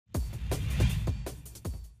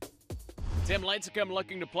Tim Lincecum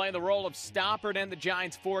looking to play the role of stopper in the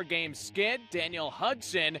Giants' 4-game skid. Daniel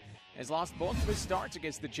Hudson has lost both of his starts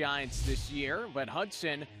against the Giants this year, but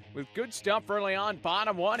Hudson with good stuff early on.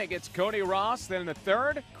 Bottom one against Cody Ross. Then in the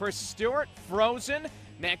third, Chris Stewart, frozen.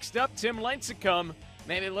 Next up, Tim Lincecum.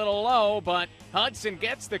 Maybe a little low, but Hudson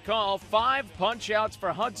gets the call. 5 punch-outs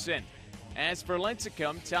for Hudson. As for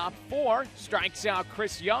Lincecum, top 4, strikes out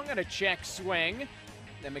Chris Young on a check swing.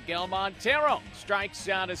 Then Miguel Montero strikes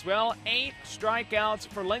out as well. 8 strikeouts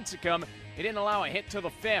for Lincecum. He didn't allow a hit till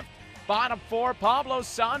the 5th. Bottom 4, Pablo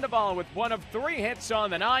Sandoval with 1 of 3 hits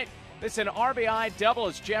on the night. This is an RBI double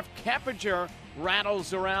as Jeff Keppinger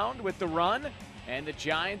rattles around with the run. And the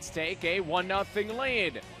Giants take a 1-0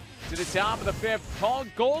 lead. To the top of the 5th, Paul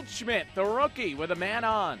Goldschmidt, the rookie, with a man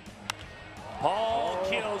on. Paul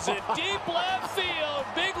kills it deep left field.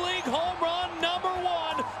 Big league home run number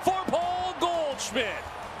 1 for Paul Goldschmidt.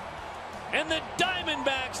 And the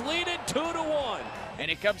Diamondbacks lead it 2-1. And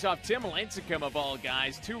it comes off Tim Lincecum of all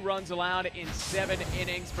guys. 2 runs allowed in 7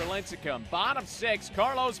 innings for Lincecum. Bottom 6,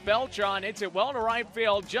 Carlos Beltran hits it well to right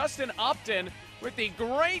field. Justin Upton with the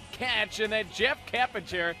great catch, and then Jeff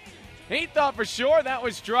Keppinger, he thought for sure that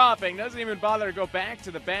was dropping. Doesn't even bother to go back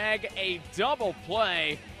to the bag. A double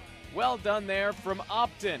play. Well done there from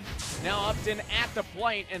Upton. Now Upton at the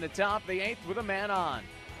plate in the top of the 8th with a man on.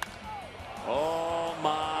 Oh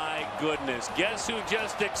my goodness. Guess who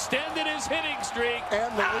just extended his hitting streak?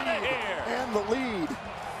 And the Out lead. of here. And the lead.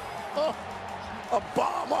 Oh, a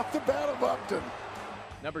bomb off the bat of Upton.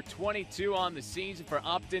 Number 22 on the season for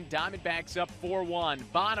Upton. Diamondbacks up 4-1.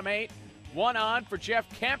 Bottom 8, 1 on for Jeff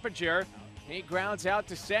Keppinger. He grounds out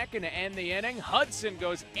to second to end the inning. Hudson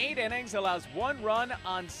goes 8 innings, allows 1 run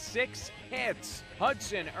on 6 hits.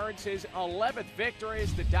 Hudson earns his 11th victory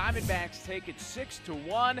as the Diamondbacks take it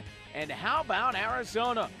 6-1. And how about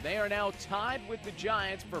Arizona? They are now tied with the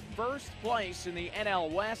Giants for first place in the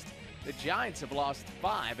NL West. The Giants have lost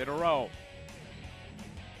 5 in a row.